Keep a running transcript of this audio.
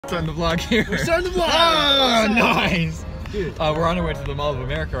starting the vlog here. We're starting the vlog! Oh, nice! Dude. We're on our way to the Mall of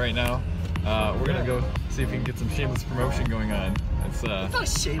America right now. We're gonna go see if we can get some shameless promotion going on. It's not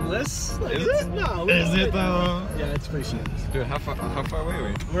shameless. Like, is it? No. Is it though? Yeah, it's pretty shameless. Dude, how far away are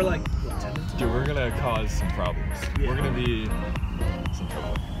we? We're like, what, 10 minutes? Dude, we're gonna cause some problems. Yeah. We're gonna be some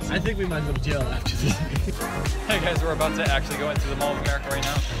trouble. I think we might go to jail after this. Hey guys, we're about to actually go into the Mall of America right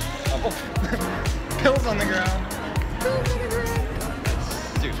now. Pills on the ground.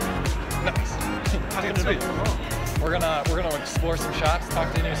 Dude, nice. Dude, sweet. We're gonna explore some shops,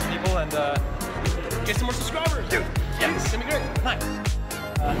 talk to new people, and Get some more subscribers. dude, yes, It's gonna be great. nice.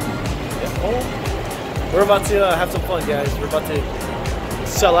 We're about to have some fun, guys. We're about to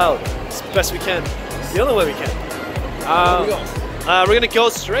sell out as best we can. The only way we can. We're gonna go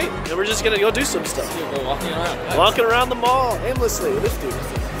straight, and we're just gonna go do some stuff. Go walking around. Nice. Walking around the mall aimlessly. This dude.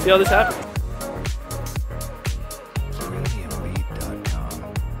 See how this happens.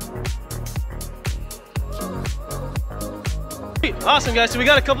 Awesome, guys. So we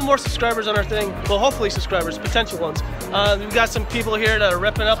got a couple more subscribers on our thing. Well, hopefully subscribers, potential ones. We've got some people here that are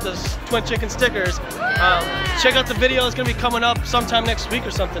repping up those Twin Chicken stickers. Check out the video. It's going to be coming up sometime next week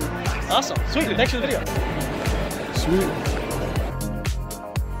or something. Awesome. Sweet. Thanks for the video. Sweet.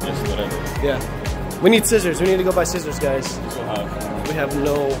 Just whatever. Yeah. We need scissors. We need to go buy scissors, guys. We have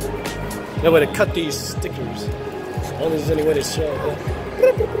no way to cut these stickers. Only there's any way to show.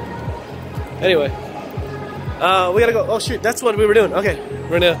 Anyway. We gotta go. Oh shoot, that's what we were doing. Okay,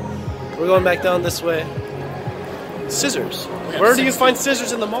 we're going back down this way. Scissors. Where do you find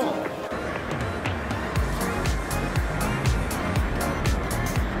scissors in the mall?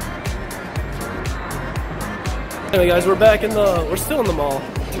 Anyway, guys, we're still in the mall.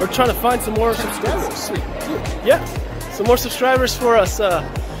 We're trying to find some more subscribers. Sweet. Yeah, some more subscribers for us.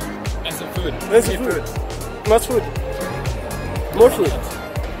 And some food. And some food. Much food. More food.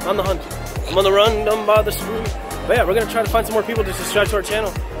 On the hunt. I'm on the run, down by the street. But yeah, we're gonna try to find some more people to subscribe to our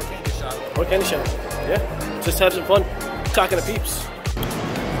channel. Or candy shop. Yeah, just have some fun talking to peeps.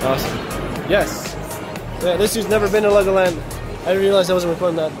 Awesome. Yes. Yeah, this dude's never been to Legoland. I didn't realize I wasn't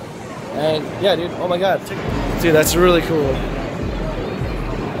recording that. And yeah, dude, oh my god. Dude, that's really cool.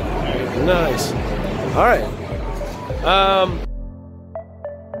 Nice. Alright.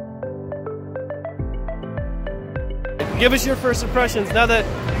 Give us your first impressions now that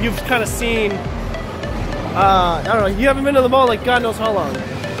you've kind of seen, I don't know, you haven't been to the mall like God knows how long,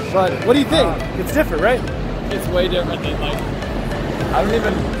 but what do you think? It's different, right? It's way different than like, I don't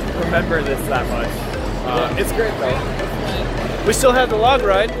even remember this that much. It's great though. We still have the log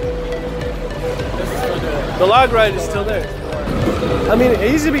ride. The log ride is still there. I mean,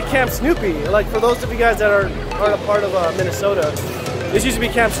 it used to be Camp Snoopy. Like for those of you guys that aren't a part of Minnesota, this used to be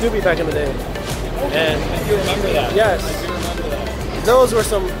Camp Snoopy back in the day. And I do remember that. Yes. I do remember that. Those were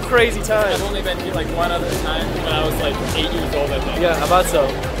some crazy times. I've only been here like one other time when I was like 8 years old, I think. Yeah, about so.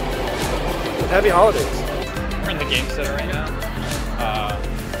 Happy holidays. We're in the game center right now.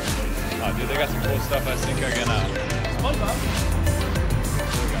 Dude, they got some cool stuff. I think I'm gonna. SpongeBob.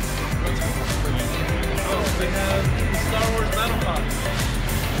 Oh, they have the Star Wars Battle Pod.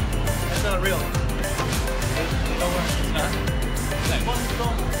 That's not real. It's not.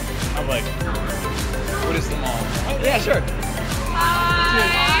 I'm like, what is the mall? Oh, yeah, sure.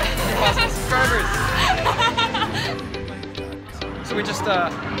 Hi. Awesome subscribers. So we just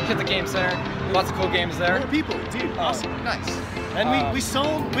hit the game center. Lots of cool games there. More people, dude. Awesome. Nice. And we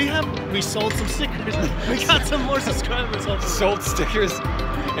sold some stickers. We got some more subscribers. Hopefully. Sold stickers.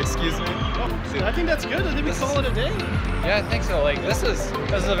 Excuse me. Dude, I think that's good. I think we call it a day. Yeah, I think so. Like this is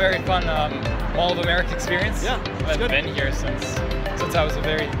a very fun Mall of America experience. Yeah, I've been here since I was a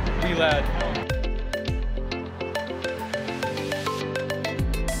very wee lad.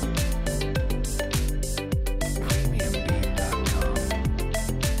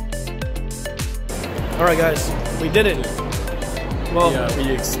 All right, guys, we did it. Well,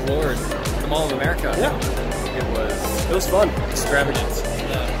 we explored the Mall of America. Yeah, it was fun, extravagant.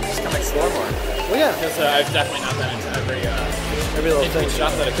 Just come explore more. Well, yeah, because I've definitely not been into every little thing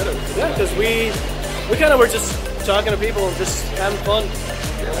shop that I could have. Yeah, because we kind of were just talking to people and just having fun,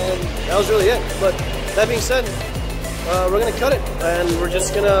 and that was really it. But that being said, we're gonna cut it, and we're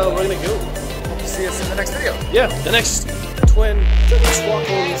gonna go. See us in the next video. Yeah, the next Twin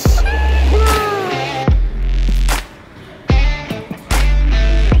Swapples.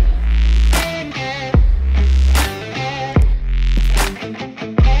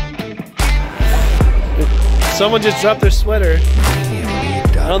 Someone just dropped their sweater.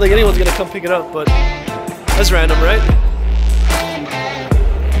 I don't think anyone's gonna come pick it up, but that's random, right?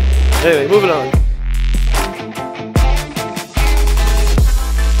 Anyway, moving on.